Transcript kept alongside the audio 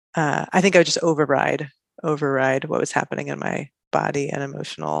I think I would just override what was happening in my body and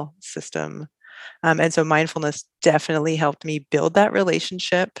emotional system. And so mindfulness definitely helped me build that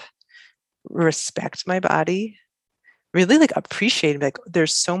relationship, respect my body, really like appreciate, like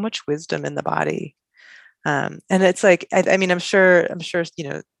there's so much wisdom in the body. And it's like, I mean, I'm sure,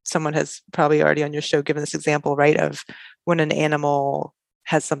 someone has probably already on your show given this example, right? Of when an animal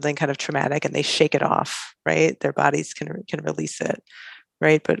has something kind of traumatic and they shake it off, right? Their bodies can release it,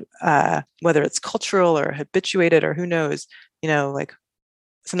 right? But whether it's cultural or habituated or who knows, like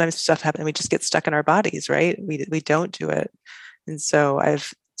sometimes stuff happens and we just get stuck in our bodies, right? We don't do it. And so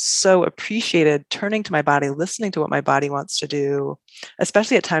I've so appreciated turning to my body, listening to what my body wants to do,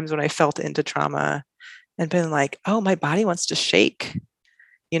 especially at times when I felt into trauma and been like, oh, my body wants to shake.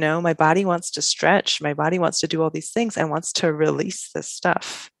 My body wants to stretch. My body wants to do all these things and wants to release this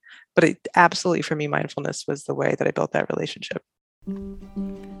stuff. But it absolutely, for me, mindfulness was the way that I built that relationship.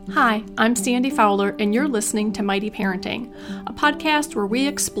 Hi, I'm Sandy Fowler, and you're listening to Mighty Parenting, a podcast where we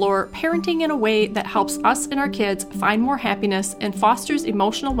explore parenting in a way that helps us and our kids find more happiness and fosters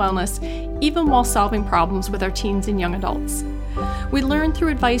emotional wellness, even while solving problems with our teens and young adults. We learn through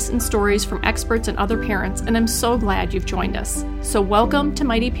advice and stories from experts and other parents, and I'm so glad you've joined us. So welcome to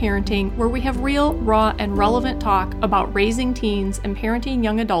Mighty Parenting, where we have real, raw, and relevant talk about raising teens and parenting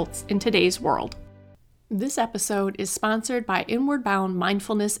young adults in today's world. This episode is sponsored by Inward Bound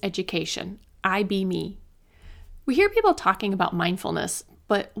Mindfulness Education, IBME. We hear people talking about mindfulness,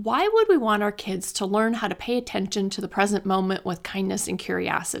 but why would we want our kids to learn how to pay attention to the present moment with kindness and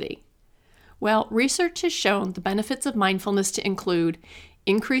curiosity? Well, research has shown the benefits of mindfulness to include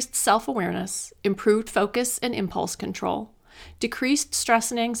increased self-awareness, improved focus and impulse control, decreased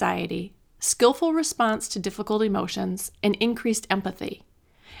stress and anxiety, skillful response to difficult emotions, and increased empathy.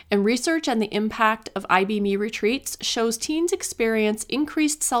 And research on the impact of IBME retreats shows teens experience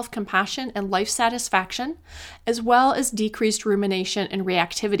increased self-compassion and life satisfaction, as well as decreased rumination and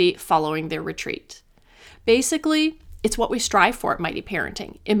reactivity following their retreat. Basically, it's what we strive for at Mighty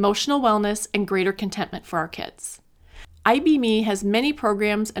Parenting: emotional wellness and greater contentment for our kids. IBME has many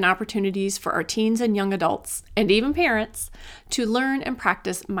programs and opportunities for our teens and young adults, and even parents, to learn and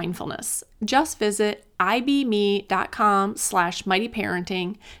practice mindfulness. Just visit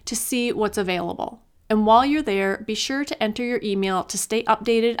ibme.com/mightyparenting to see what's available. And while you're there, be sure to enter your email to stay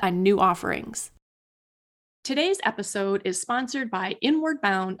updated on new offerings. Today's episode is sponsored by Inward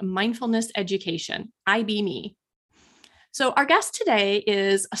Bound Mindfulness Education, IBME. So our guest today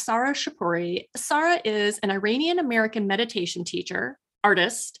is Sara Shapuri. Sara is an Iranian-American meditation teacher,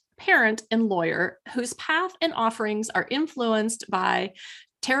 artist, parent, and lawyer whose path and offerings are influenced by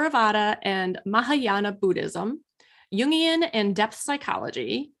Theravada and Mahayana Buddhism, Jungian and depth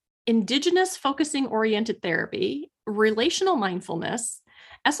psychology, indigenous focusing-oriented therapy, relational mindfulness,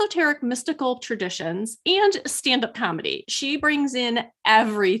 esoteric mystical traditions, and stand-up comedy. She brings in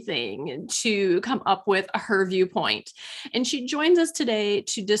everything to come up with her viewpoint. And she joins us today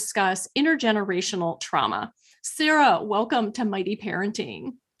to discuss intergenerational trauma. Sara, welcome to Mighty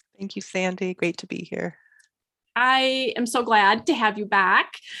Parenting. Thank you, Sandy. Great to be here. I am so glad to have you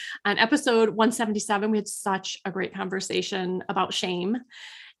back. On episode 177, we had such a great conversation about shame.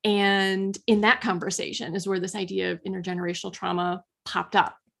 And in that conversation is where this idea of intergenerational trauma popped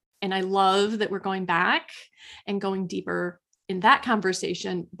up. And I love that we're going back and going deeper in that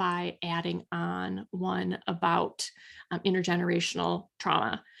conversation by adding on one about intergenerational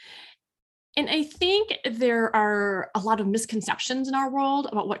trauma. And I think there are a lot of misconceptions in our world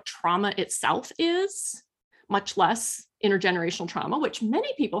about what trauma itself is, much less intergenerational trauma, which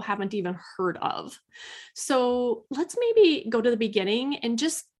many people haven't even heard of. So let's maybe go to the beginning and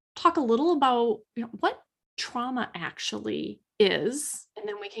just talk a little about what trauma actually is, and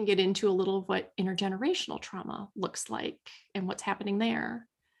then we can get into a little of what intergenerational trauma looks like and what's happening there.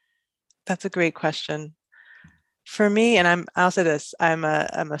 That's a great question. For me, and I'll say this, I'm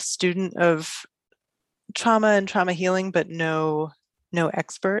a student of trauma and trauma healing, but no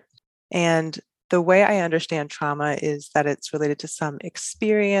expert. And the way I understand trauma is that it's related to some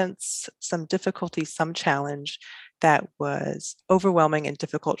experience, some difficulty, some challenge that was overwhelming and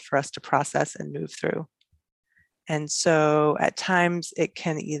difficult for us to process and move through. And so at times it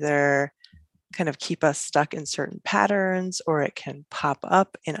can either kind of keep us stuck in certain patterns, or it can pop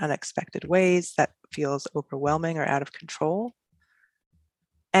up in unexpected ways that feels overwhelming or out of control.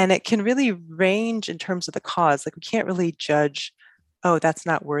 And it can really range in terms of the cause. Like we can't really judge, oh, that's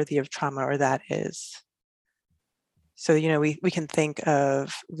not worthy of trauma, or that is. So, we can think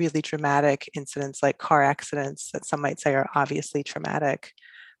of really dramatic incidents like car accidents that some might say are obviously traumatic.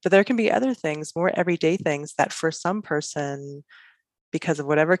 But there can be other things, more everyday things that for some person because of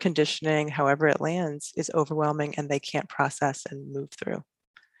whatever conditioning, however it lands, is overwhelming and they can't process and move through.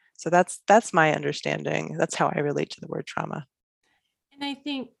 So that's my understanding. That's how I relate to the word trauma. And I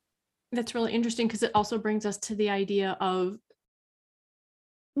think that's really interesting because it also brings us to the idea of,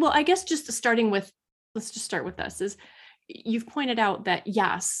 well, I guess just starting with, let's just start with this, is you've pointed out that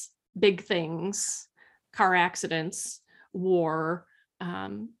yes, big things, car accidents, war,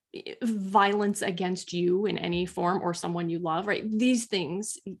 violence against you in any form or someone you love, right? These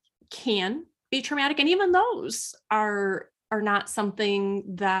things can be traumatic. And even those are not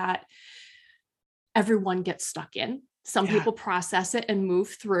something that everyone gets stuck in. Some people process it and move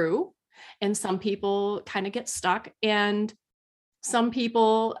through, and some people kind of get stuck. And some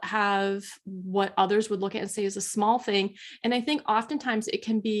people have what others would look at and say is a small thing. And I think oftentimes it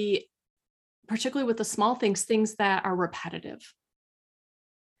can be, particularly with the small things, things that are repetitive,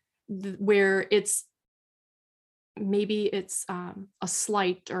 where it's maybe it's a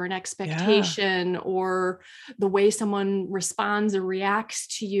slight or an expectation or the way someone responds or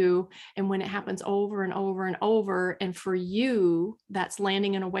reacts to you. And when it happens over and over and over, and for you, that's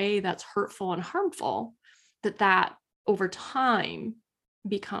landing in a way that's hurtful and harmful, that over time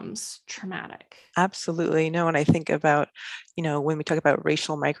becomes traumatic. Absolutely. No, when I think about, when we talk about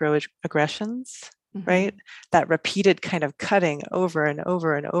racial microaggressions, right? That repeated kind of cutting over and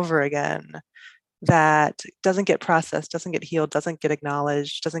over and over again that doesn't get processed, doesn't get healed, doesn't get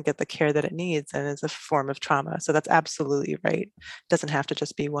acknowledged, doesn't get the care that it needs, and is a form of trauma. So that's absolutely right. It doesn't have to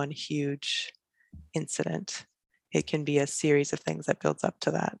just be one huge incident. It can be a series of things that builds up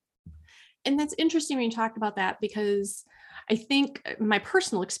to that. And that's interesting when you talk about that, because I think my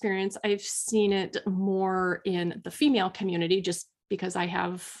personal experience, I've seen it more in the female community, just because I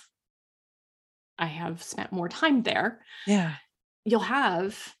have spent more time there. Yeah. You'll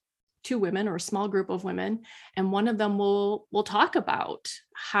have two women or a small group of women, and one of them will talk about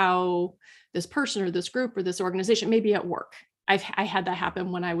how this person or this group or this organization, maybe at work. I had that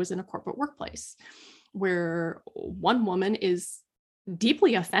happen when I was in a corporate workplace, where one woman is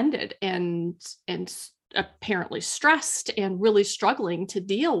deeply offended and apparently stressed and really struggling to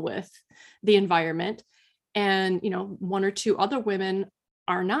deal with the environment, and one or two other women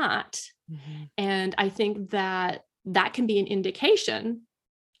are not. And I think that can be an indication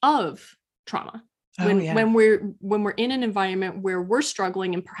of trauma. When we're in an environment where we're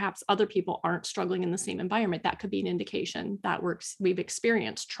struggling and perhaps other people aren't struggling in the same environment, that could be an indication that we've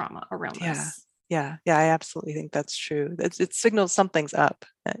experienced trauma around this. Yeah, I absolutely think that's true. It signals something's up.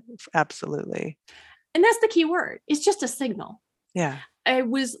 Absolutely. And that's the key word. It's just a signal. Yeah. I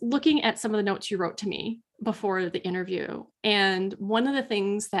was looking at some of the notes you wrote to me before the interview, and one of the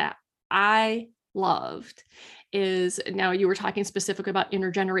things that I loved is, now you were talking specifically about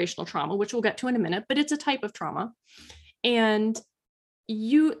intergenerational trauma, which we'll get to in a minute, but it's a type of trauma. And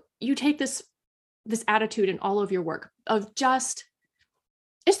you take this attitude in all of your work of just,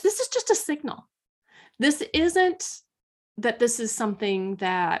 this is just a signal. This isn't that this is something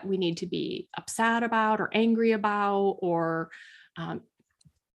that we need to be upset about or angry about, or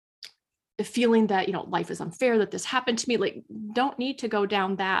feeling that, life is unfair, that this happened to me. Like, don't need to go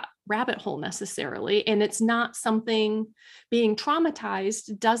down that rabbit hole necessarily. And it's not something, being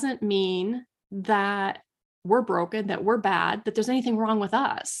traumatized doesn't mean that we're broken, that we're bad, that there's anything wrong with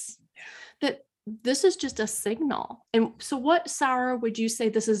us, that this is just a signal. And so what, Sarah, would you say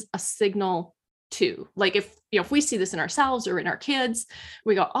this is a signal to? Like, if we see this in ourselves or in our kids,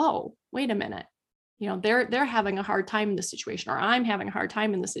 we go, oh, wait a minute. They're having a hard time in this situation, or I'm having a hard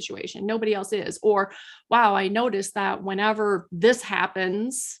time in this situation. Nobody else is. Or, wow, I noticed that whenever this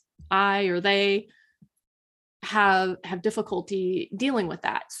happens, I or they have difficulty dealing with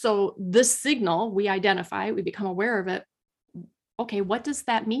that. So this signal, we identify, we become aware of it. Okay, what does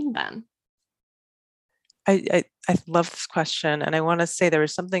that mean then? I love this question. And I want to say there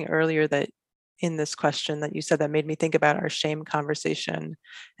was something earlier that in this question that you said that made me think about our shame conversation.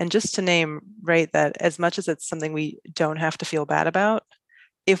 And just to name, right, that as much as it's something we don't have to feel bad about,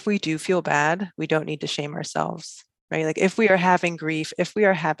 if we do feel bad, we don't need to shame ourselves, right? Like, if we are having grief, if we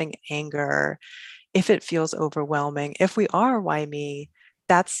are having anger, if it feels overwhelming, if we are, why me?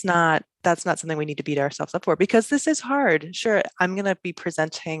 That's not something we need to beat ourselves up for, because this is hard. Sure, I'm going to be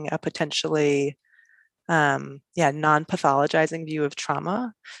presenting a potentially non-pathologizing view of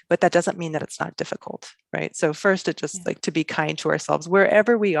trauma, but that doesn't mean that it's not difficult, right? So first, it just like to be kind to ourselves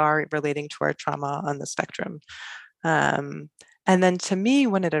wherever we are relating to our trauma on the spectrum. And then to me,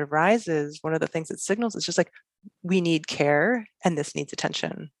 when it arises, one of the things it signals is just like, we need care and this needs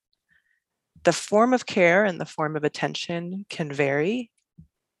attention. The form of care and the form of attention can vary.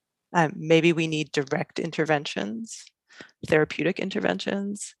 Maybe we need direct interventions. therapeutic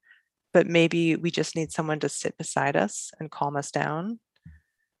interventions, but maybe we just need someone to sit beside us and calm us down.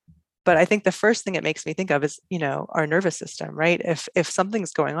 But I think the first thing it makes me think of is, our nervous system, right? If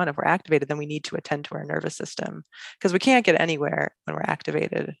something's going on, if we're activated, then we need to attend to our nervous system because we can't get anywhere when we're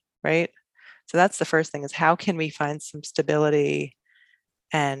activated, right? So that's the first thing, is how can we find some stability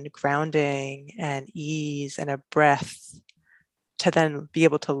and grounding and ease and a breath to then be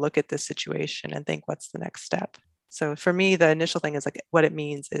able to look at this situation and think, what's the next step? So for me, the initial thing is like, what it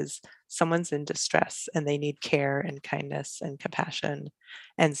means is someone's in distress and they need care and kindness and compassion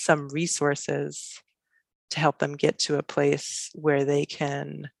and some resources to help them get to a place where they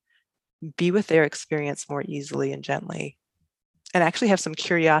can be with their experience more easily and gently, and actually have some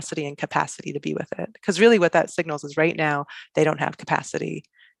curiosity and capacity to be with it. Because really what that signals is right now, they don't have capacity.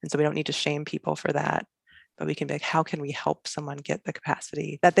 And so we don't need to shame people for that. But we can be like, how can we help someone get the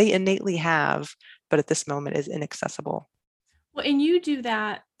capacity that they innately have, but at this moment is inaccessible? Well, and you do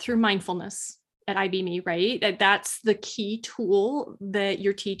that through mindfulness at IBME, right? That's the key tool that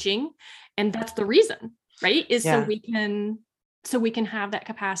you're teaching. And that's the reason, right? Is Yeah. so we can have that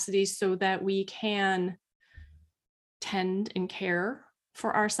capacity so that we can tend and care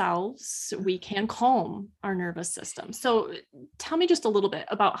for ourselves, we can calm our nervous system. So tell me just a little bit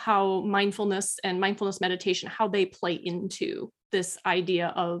about how mindfulness and mindfulness meditation, how they play into this idea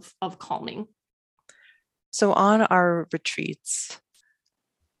of calming. So on our retreats,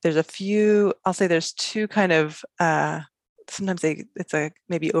 there's I'll say there's two kind of, sometimes it's a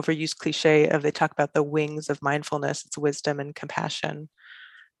maybe overused cliche of, they talk about the wings of mindfulness. It's wisdom and compassion,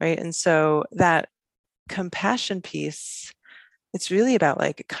 right? And so that compassion piece, it's really about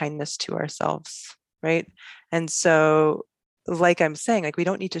like kindness to ourselves, right? And so, like I'm saying, like we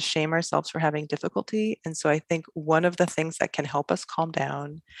don't need to shame ourselves for having difficulty. And so I think one of the things that can help us calm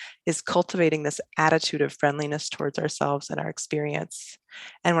down is cultivating this attitude of friendliness towards ourselves and our experience.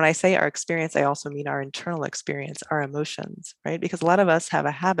 And when I say our experience, I also mean our internal experience, our emotions, right? Because a lot of us have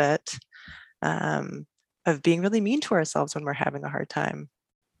a habit of being really mean to ourselves when we're having a hard time,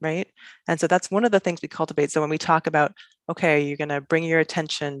 right? And so that's one of the things we cultivate. So when we talk about, okay, you're going to bring your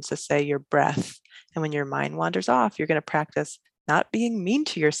attention to, say, your breath. And when your mind wanders off, you're going to practice not being mean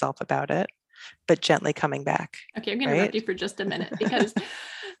to yourself about it, but gently coming back. Okay, I'm going to interrupt you for just a minute, because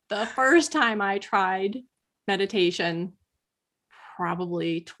the first time I tried meditation,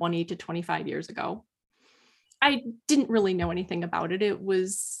 probably 20 to 25 years ago, I didn't really know anything about it. It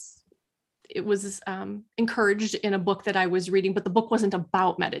was encouraged in a book that I was reading, but the book wasn't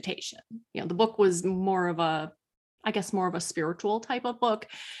about meditation. The book was more of a spiritual type of book.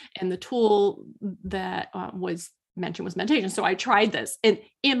 And the tool that was mentioned was meditation. So I tried this. And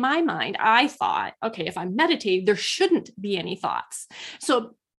in my mind, I thought, okay, if I'm meditating, there shouldn't be any thoughts.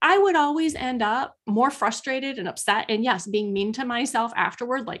 So I would always end up more frustrated and upset. And yes, being mean to myself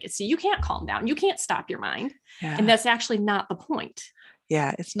afterward, like, see, you can't calm down. You can't stop your mind. Yeah. And that's actually not the point.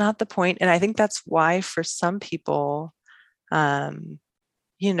 Yeah, it's not the point. And I think that's why for some people,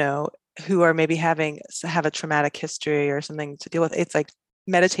 who are maybe have a traumatic history or something to deal with, it's like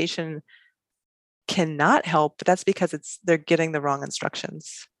meditation cannot help, but that's because they're getting the wrong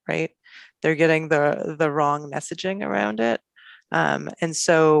instructions, right? They're getting the wrong messaging around it. And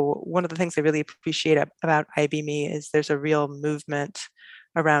so one of the things I really appreciate about IBME is there's a real movement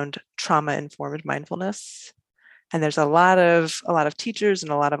around trauma-informed mindfulness. And there's a lot of teachers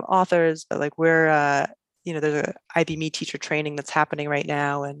and a lot of authors, but like there's a IBME teacher training that's happening right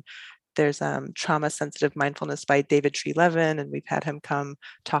now. And there's trauma sensitive mindfulness by David Treleaven, and we've had him come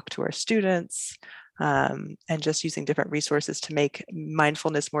talk to our students, and just using different resources to make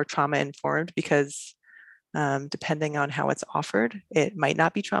mindfulness more trauma informed, because depending on how it's offered, it might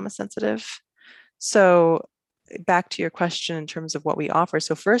not be trauma sensitive. So back to your question in terms of what we offer.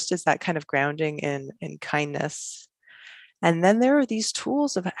 So first is that kind of grounding in kindness. And then there are these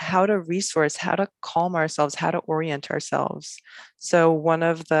tools of how to resource, how to calm ourselves, how to orient ourselves. So one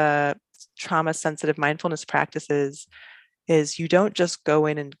of the trauma sensitive mindfulness practices is you don't just go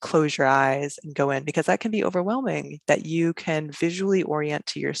in and close your eyes and go in, because that can be overwhelming, that you can visually orient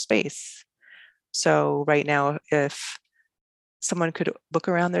to your space. So right now, if someone could look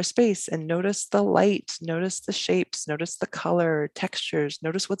around their space and notice the light, notice the shapes, notice the color, textures,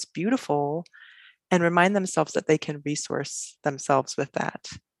 notice what's beautiful, and remind themselves that they can resource themselves with that.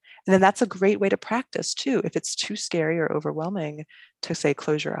 And then that's a great way to practice too. If it's too scary or overwhelming to say,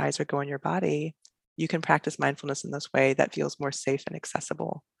 close your eyes or go in your body, you can practice mindfulness in this way that feels more safe and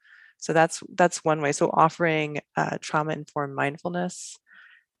accessible. So that's one way. So offering trauma-informed mindfulness,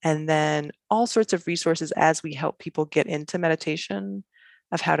 and then all sorts of resources as we help people get into meditation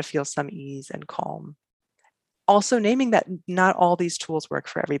of how to feel some ease and calm. Also naming that not all these tools work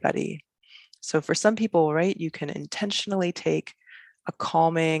for everybody. So for some people, right, you can intentionally take a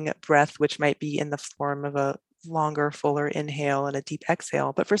calming breath, which might be in the form of a longer, fuller inhale and a deep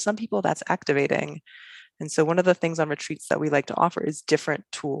exhale. But for some people, that's activating. And so one of the things on retreats that we like to offer is different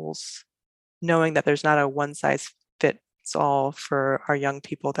tools, knowing that there's not a one size fits all for our young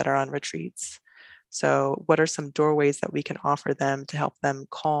people that are on retreats. So what are some doorways that we can offer them to help them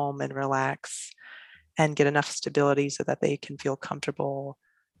calm and relax and get enough stability so that they can feel comfortable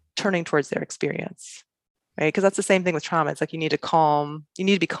turning towards their experience, right? Because that's the same thing with trauma. It's like you need to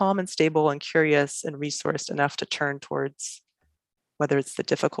be calm and stable and curious and resourced enough to turn towards, whether it's the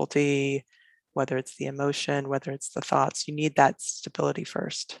difficulty, whether it's the emotion, whether it's the thoughts. You need that stability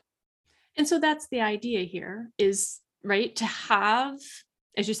first. And so that's the idea here is, right, to have,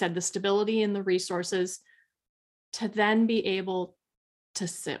 as you said, the stability and the resources to then be able to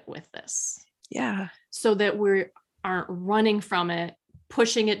sit with this. Yeah. So that we aren't running from it,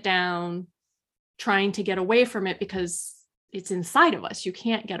 pushing it down, trying to get away from it because it's inside of us. You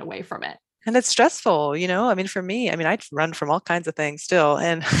can't get away from it. And it's stressful, I mean, for me, I'd run from all kinds of things still.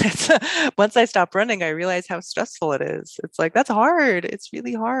 And once I stopped running, I realized how stressful it is. It's like, that's hard. It's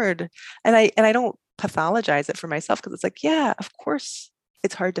really hard. And I don't pathologize it for myself because it's like, yeah, of course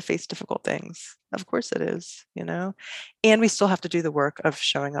it's hard to face difficult things. Of course it is, and we still have to do the work of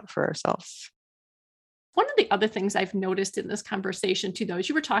showing up for ourselves. One of the other things I've noticed in this conversation too, though, is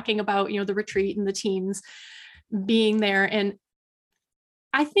you were talking about, the retreat and the teens being there. And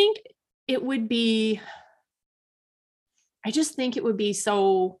I think I just think it would be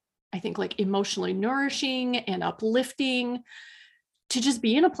so, I think, like emotionally nourishing and uplifting to just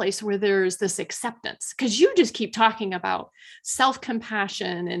be in a place where there's this acceptance, because you just keep talking about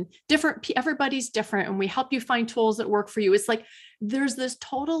self-compassion and everybody's different. And we help you find tools that work for you. It's like, there's this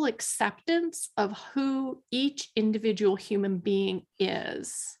total acceptance of who each individual human being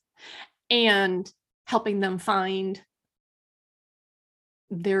is and helping them find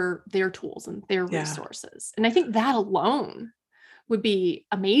their tools and their resources. And I think that alone would be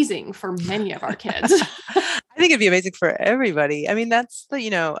amazing for many of our kids. I think it'd be amazing for everybody. That's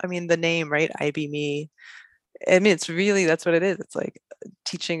the name, right? I Be Me. It's really, that's what it is. It's like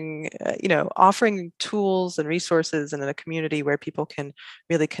teaching, offering tools and resources and in a community where people can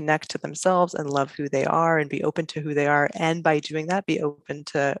really connect to themselves and love who they are and be open to who they are. And by doing that, be open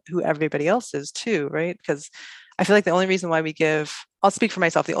to who everybody else is too, right? Because I feel like the only reason why I'll speak for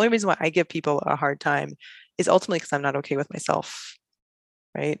myself. The only reason why I give people a hard time is ultimately because I'm not okay with myself,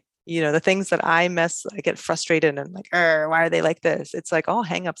 right? The things that I get frustrated and like, why are they like this? It's like all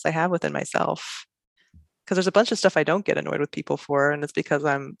hangups I have within myself. Because there's a bunch of stuff I don't get annoyed with people for, and it's because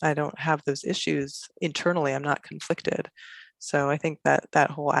I don't have those issues internally. I'm not conflicted. So I think that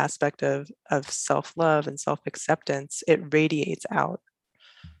whole aspect of self-love and self-acceptance, it radiates out.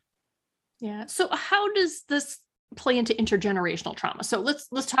 Yeah. So how does this play into intergenerational trauma? So let's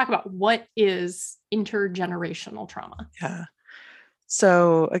talk about what is intergenerational trauma. Yeah.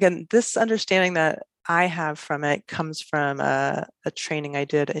 So again, this understanding that I have from it comes from a training I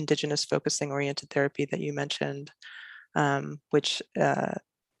did, Indigenous Focusing Oriented Therapy, that you mentioned, which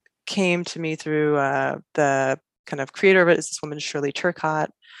came to me through the kind of creator of it is this woman, Shirley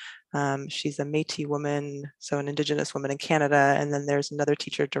Turcott. She's a Métis woman, so an Indigenous woman in Canada. And then there's another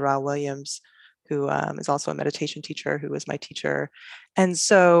teacher, Doral Williams, who is also a meditation teacher, who was my teacher. And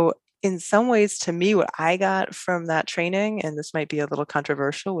so in some ways, to me, what I got from that training, and this might be a little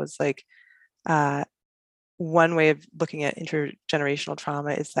controversial, was like, one way of looking at intergenerational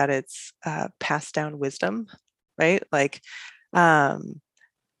trauma is that it's passed down wisdom, right? Like, and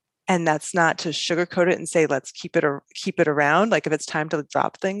that's not to sugarcoat it and say, let's keep it around. Like if it's time to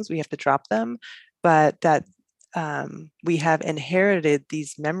drop things, we have to drop them. But that we have inherited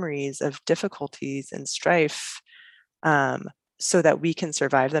these memories of difficulties and strife so that we can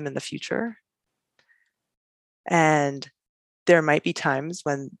survive them in the future. And there might be times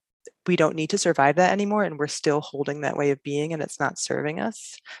when we don't need to survive that anymore and we're still holding that way of being and it's not serving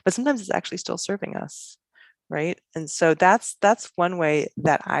us, but sometimes it's actually still serving us, right? And so that's one way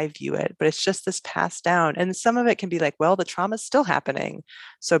that I view it, but it's just this passed down. And some of it can be like, well, the trauma is still happening.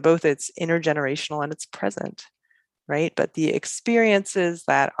 So both it's intergenerational and it's present, right? But the experiences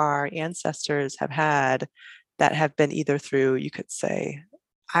that our ancestors have had that have been either through, you could say,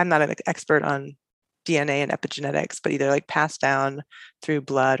 I'm not an expert on DNA and epigenetics, but either like passed down through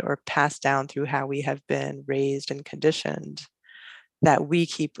blood or passed down through how we have been raised and conditioned, that we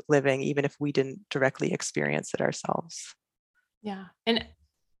keep living even if we didn't directly experience it ourselves. Yeah. And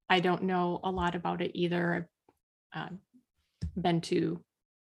I don't know a lot about it either. I've been to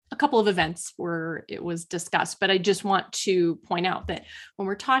a couple of events where it was discussed, but I just want to point out that when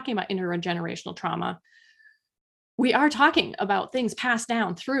we're talking about intergenerational trauma, we are talking about things passed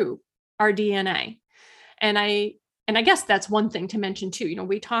down through our DNA. And I guess that's one thing to mention too.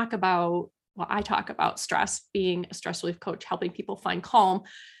 I talk about stress, being a stress relief coach, helping people find calm.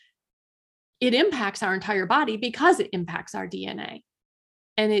 It impacts our entire body because it impacts our DNA.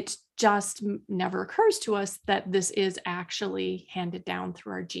 And it just never occurs to us that this is actually handed down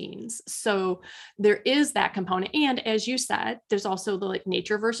through our genes. So there is that component. And as you said, there's also the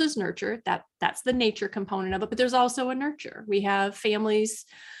nature versus nurture. That's the nature component of it, but there's also a nurture. We have families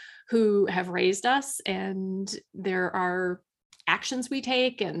who have raised us, and there are actions we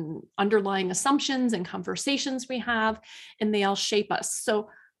take and underlying assumptions and conversations we have, and they all shape us. So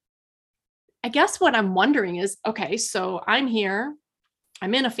I guess what I'm wondering is, okay, so I'm here,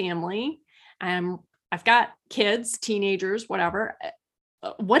 I'm in a family, I've got kids, teenagers, whatever.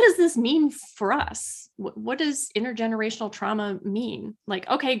 What does this mean for us? What does intergenerational trauma mean?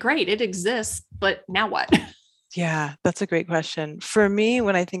 Okay, great, it exists, but now what? Yeah, that's a great question. For me,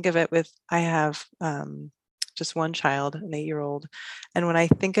 when I think of it I have just one child, an 8-year-old. And when I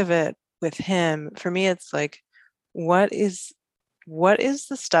think of it with him, for me, it's what is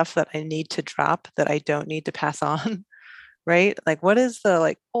the stuff that I need to drop that I don't need to pass on? Right? What is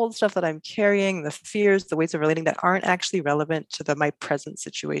the old stuff that I'm carrying, the fears, the ways of relating that aren't actually relevant to my present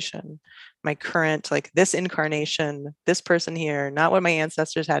situation, my current, this incarnation, this person here, not what my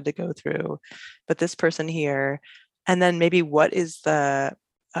ancestors had to go through, but this person here. And then maybe what is the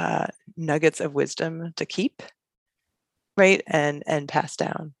nuggets of wisdom to keep, right? And pass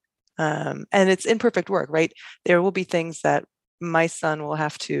down. And it's imperfect work, right? There will be things that my son will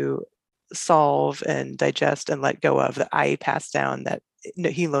have to solve and digest and let go of that I passed down that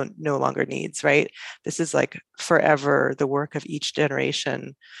he no longer needs, right? This is forever the work of each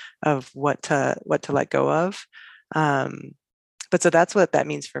generation of what to let go of. But so that's what that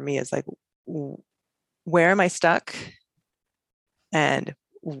means for me is where am I stuck? And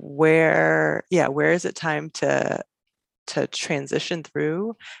where is it time to transition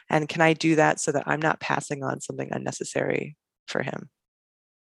through? And can I do that so that I'm not passing on something unnecessary for him?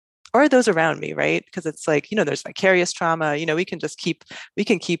 Or those around me, right? Because it's there's vicarious trauma. We can keep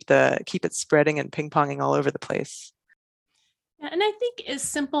it spreading and ping ponging all over the place. And I think as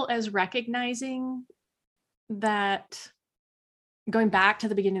simple as recognizing that, going back to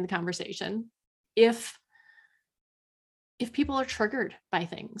the beginning of the conversation, if people are triggered by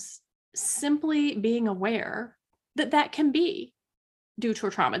things, simply being aware that can be due to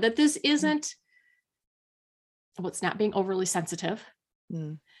a trauma, that this isn't, it's not being overly sensitive.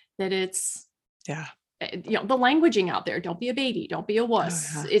 That it's, the languaging out there, don't be a baby, don't be a wuss.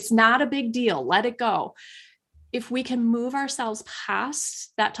 Oh, yeah. It's not a big deal. Let it go. If we can move ourselves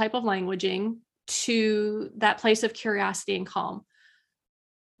past that type of languaging to that place of curiosity and calm.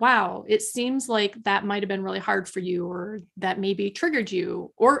 Wow, it seems like that might have been really hard for you, or that maybe triggered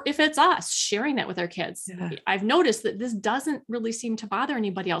you. Or if it's us, sharing that with our kids. Yeah. I've noticed that this doesn't really seem to bother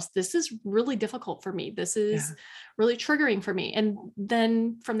anybody else. This is really difficult for me. This is really triggering for me. And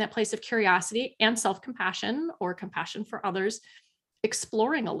then from that place of curiosity and self-compassion, or compassion for others,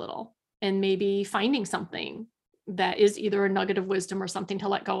 exploring a little and maybe finding something that is either a nugget of wisdom or something to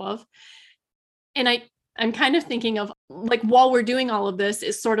let go of. And I'm kind of thinking of while we're doing all of this,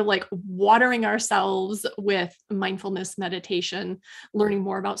 is sort of watering ourselves with mindfulness meditation, learning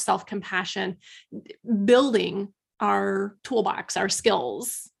more about self-compassion, building our toolbox, our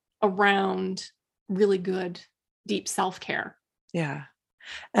skills around really good, deep self-care. Yeah.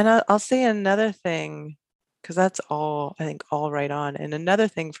 And I'll say another thing, because that's all, I think, all right on. And another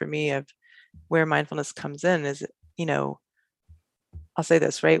thing for me of where mindfulness comes in is, I'll say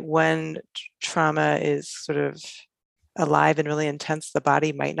this, right? When trauma is sort of alive and really intense, the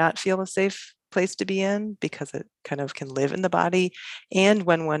body might not feel a safe place to be in because it kind of can live in the body. And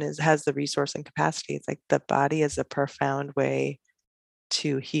when one has the resource and capacity, it's the body is a profound way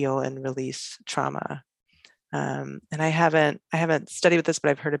to heal and release trauma. And I haven't studied with this,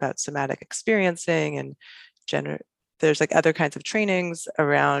 but I've heard about somatic experiencing and there's other kinds of trainings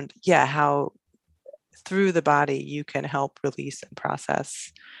around, how through the body you can help release and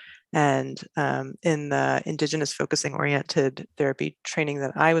process. And in the Indigenous focusing oriented therapy training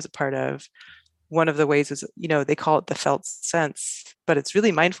that I was a part of, one of the ways is, they call it the felt sense, but it's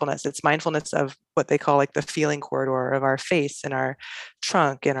really mindfulness. It's mindfulness of what they call the feeling corridor of our face and our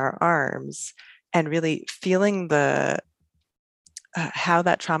trunk and our arms, and really feeling the how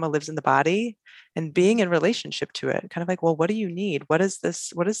that trauma lives in the body, and being in relationship to it, kind of like, well, what do you need? What is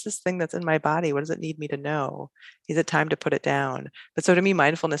this thing that's in my body? What does it need me to know? Is it time to put it down? But so to me,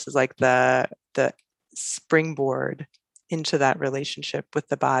 mindfulness is like the springboard into that relationship with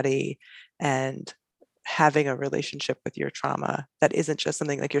the body and having a relationship with your trauma that isn't just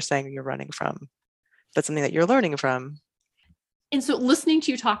something like you're saying you're running from, but something that you're learning from. And so listening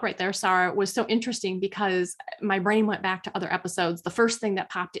to you talk right there, Sarah, was so interesting because my brain went back to other episodes. The first thing that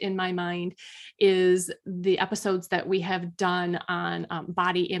popped in my mind is the episodes that we have done on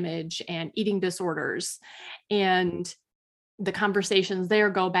body image and eating disorders. And the conversations there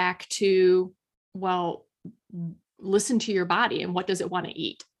go back to, well, listen to your body and what does it want to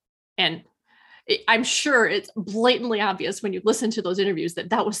eat? And I'm sure it's blatantly obvious when you listen to those interviews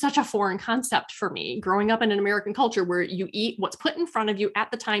that was such a foreign concept for me growing up in an American culture where you eat what's put in front of you at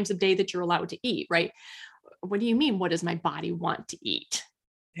the times of day that you're allowed to eat, right? What do you mean? What does my body want to eat?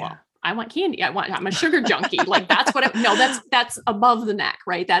 Yeah. Well, I want candy. I'm a sugar junkie. Like that's what that's above the neck,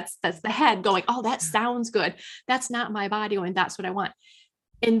 right? That's the head going, oh, that sounds good. That's not my body going, that's what I want.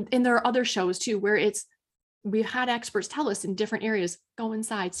 And there are other shows too, where we've had experts tell us in different areas, go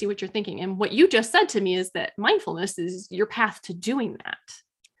inside, see what you're thinking. And what you just said to me is that mindfulness is your path to doing that.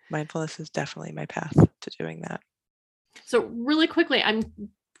 Mindfulness is definitely my path to doing that. So really quickly,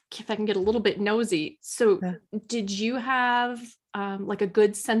 if I can get a little bit nosy. So did you have like a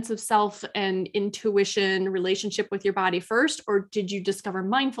good sense of self and intuition relationship with your body first, or did you discover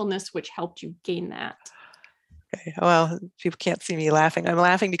mindfulness, which helped you gain that? Okay. Well, people can't see me laughing. I'm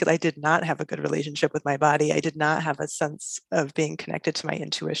laughing because I did not have a good relationship with my body. I did not have a sense of being connected to my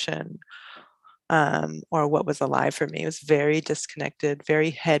intuition or what was alive for me. It was very disconnected,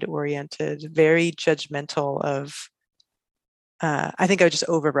 very head oriented, very judgmental of, I think I would just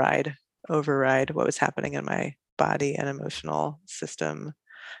override what was happening in my body and emotional system.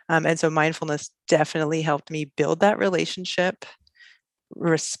 And so mindfulness definitely helped me build that relationship,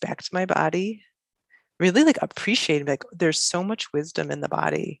 respect my body, really like appreciate, like there's so much wisdom in the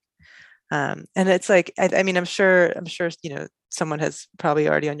body. And it's like, I mean, I'm sure, someone has probably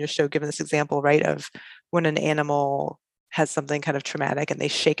already on your show given this example, right? Of when an animal has something kind of traumatic and they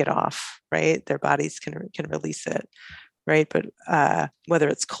shake it off, right? Their bodies can release it, right? But whether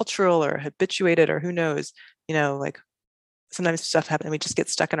it's cultural or habituated or who knows, like sometimes stuff happens and we just get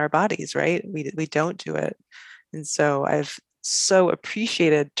stuck in our bodies, right? We don't do it. And so I've so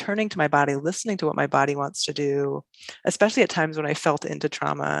appreciated turning to my body, listening to what my body wants to do, especially at times when I felt into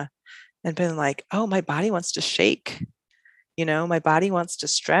trauma and been like, oh, my body wants to shake. My body wants to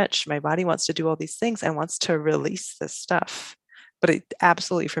stretch. My body wants to do all these things and wants to release this stuff. But it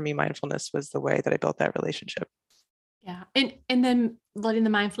absolutely, for me, mindfulness was the way that I built that relationship. Yeah. And then letting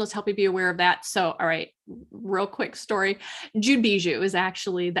the mindfulness help you be aware of that. So, all right, real quick story. Jude Bijou is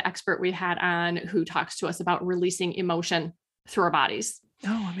actually the expert we had on who talks to us about releasing emotion through our bodies.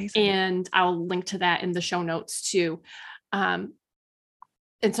 Oh, amazing. And I'll link to that in the show notes too. And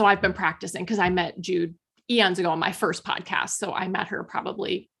so I've been practicing because I met Jude eons ago on my first podcast. So I met her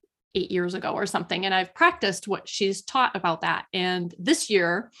probably 8 years ago or something. And I've practiced what she's taught about that. And this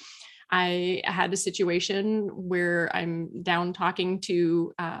year I had a situation where I'm down talking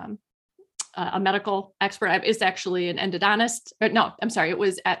to a medical expert. It's actually an endodontist. No, I'm sorry. It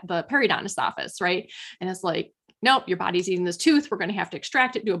was at the periodontist office, right? And it's like, nope, your body's eating this tooth. We're going to have to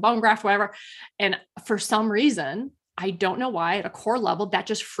extract it, do a bone graft, whatever. And for some reason, I don't know why, at a core level, that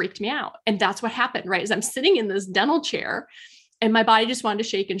just freaked me out. And that's what happened, right? Is I'm sitting in this dental chair and my body just wanted to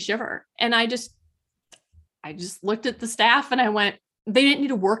shake and shiver. And I just looked at the staff and I went, they didn't need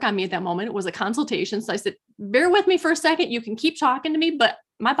to work on me at that moment. It was a consultation. So I said, bear with me for a second. You can keep talking to me, but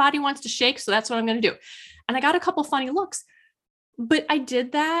my body wants to shake. So that's what I'm going to do. And I got a couple funny looks. But I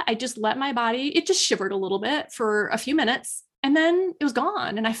did that. I just let my body, it just shivered a little bit for a few minutes and then it was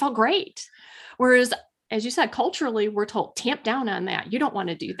gone and I felt great. Whereas, as you said, culturally, we're told tamp down on that. You don't want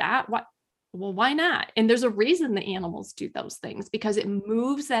to do that. What? Well, why not? And there's a reason the animals do those things because it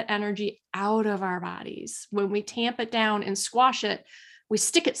moves that energy out of our bodies. When we tamp it down and squash it, we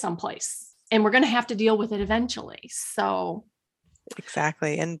stick it someplace and we're going to have to deal with it eventually. So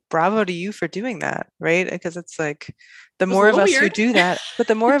exactly. And bravo to you for doing that, right? Because it's like the more of us who do that, but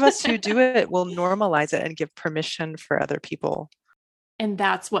the more of us who do it will normalize it and give permission for other people. And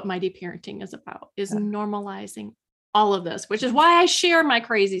that's what Mighty Parenting is about, is normalizing all of this, which is why I share my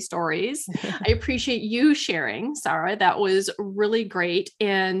crazy stories. I appreciate you sharing, Sarah. That was really great.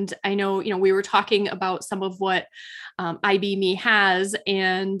 And I know, we were talking about some of what IB Me has,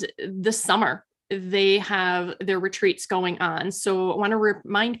 and this summer they have their retreats going on. So I want to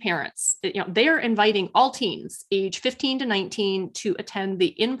remind parents that, they are inviting all teens age 15 to 19 to attend the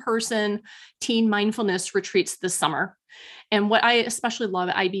in-person teen mindfulness retreats this summer. And what I especially love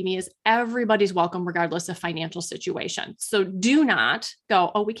at IBME is everybody's welcome, regardless of financial situation. So do not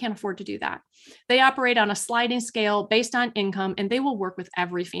go, oh, we can't afford to do that. They operate on a sliding scale based on income, and they will work with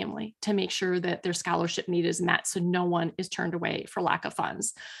every family to make sure that their scholarship need is met so no one is turned away for lack of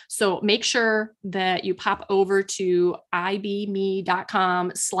funds. So make sure that you pop over to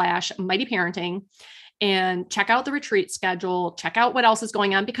ibme.com/mightyparenting and check out the retreat schedule, check out what else is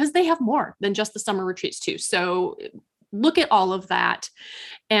going on, because they have more than just the summer retreats too. So look at all of that.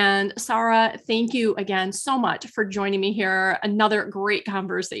 And Sarah, thank you again so much for joining me here. Another great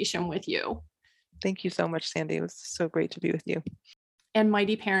conversation with you. Thank you so much, Sandy. It was so great to be with you. And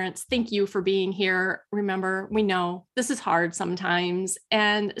Mighty Parents, thank you for being here. Remember, we know this is hard sometimes,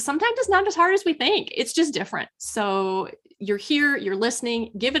 and sometimes it's not as hard as we think. It's just different. So you're here, you're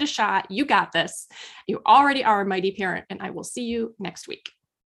listening, give it a shot. You got this. You already are a Mighty Parent, and I will see you next week.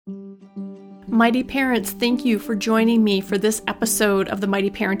 Mighty Parents, thank you for joining me for this episode of the Mighty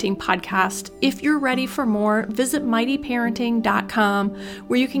Parenting Podcast. If you're ready for more, visit mightyparenting.com,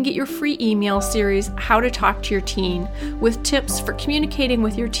 where you can get your free email series, How to Talk to Your Teen, with tips for communicating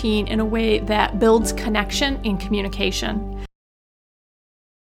with your teen in a way that builds connection and communication.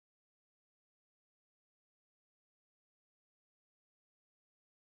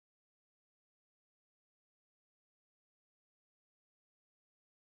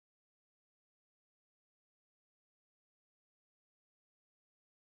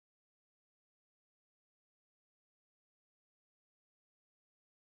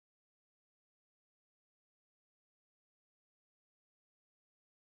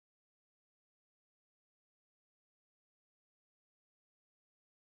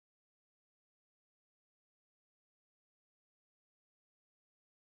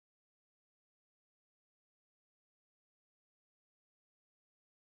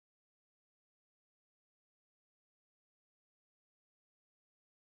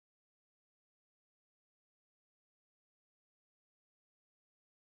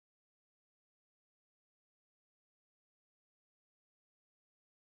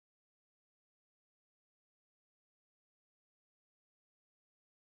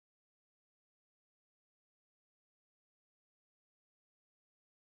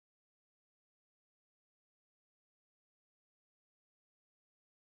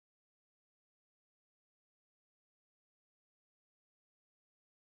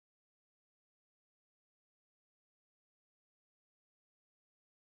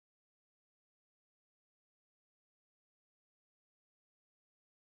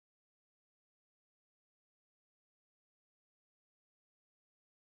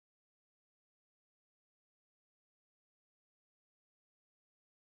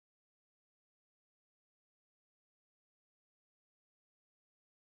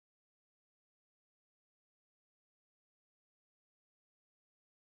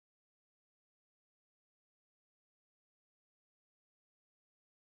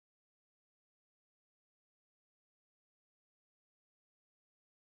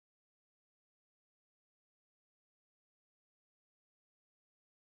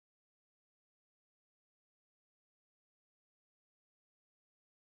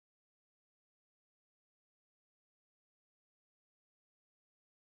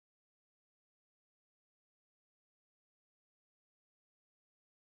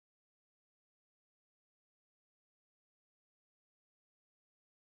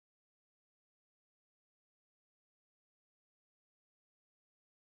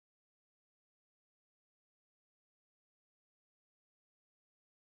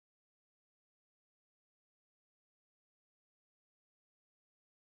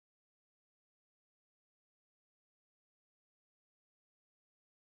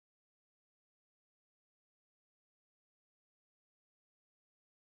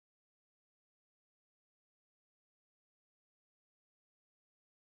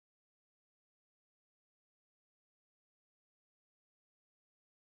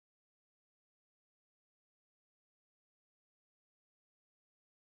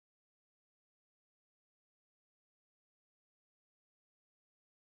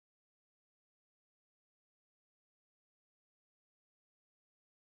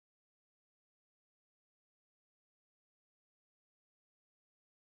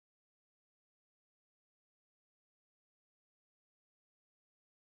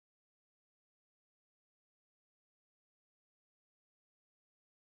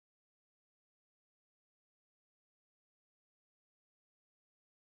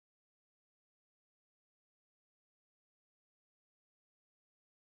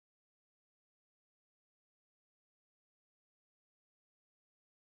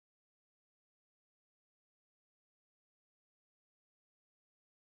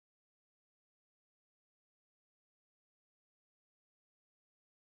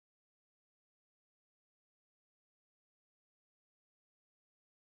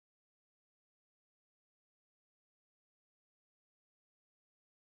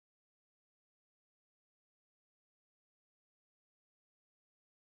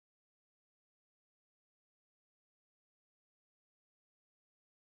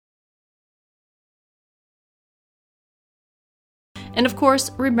 And of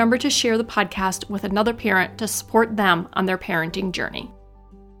course, remember to share the podcast with another parent to support them on their parenting journey.